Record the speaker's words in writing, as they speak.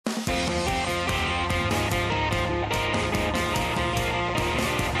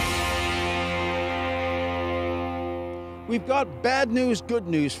We've got bad news, good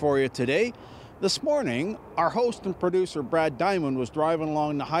news for you today. This morning, our host and producer Brad Diamond was driving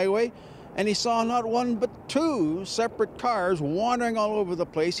along the highway and he saw not one but two separate cars wandering all over the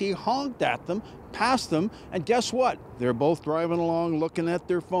place. He honked at them, passed them, and guess what? They're both driving along looking at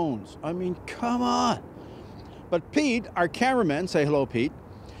their phones. I mean, come on. But Pete, our cameraman, say hello, Pete.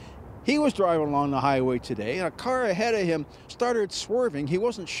 He was driving along the highway today, and a car ahead of him started swerving. He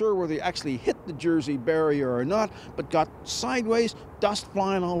wasn't sure whether he actually hit the Jersey barrier or not, but got sideways, dust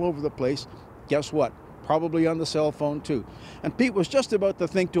flying all over the place. Guess what? Probably on the cell phone too. And Pete was just about to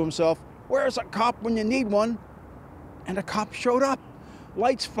think to himself, where's a cop when you need one? And a cop showed up.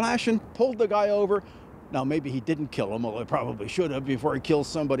 Lights flashing, pulled the guy over. Now, maybe he didn't kill him, although he probably should have before he killed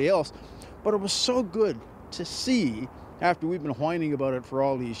somebody else. But it was so good to see, after we've been whining about it for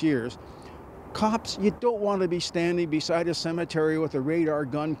all these years, cops, you don't want to be standing beside a cemetery with a radar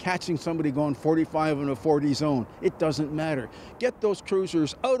gun catching somebody going 45 in a 40 zone. It doesn't matter. Get those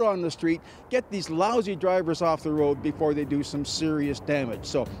cruisers out on the street. Get these lousy drivers off the road before they do some serious damage.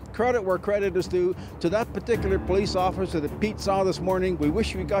 So credit where credit is due to that particular police officer that Pete saw this morning. We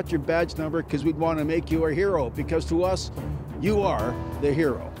wish we got your badge number because we'd want to make you a hero, because to us, you are the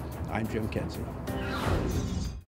hero. I'm Jim Kenzie.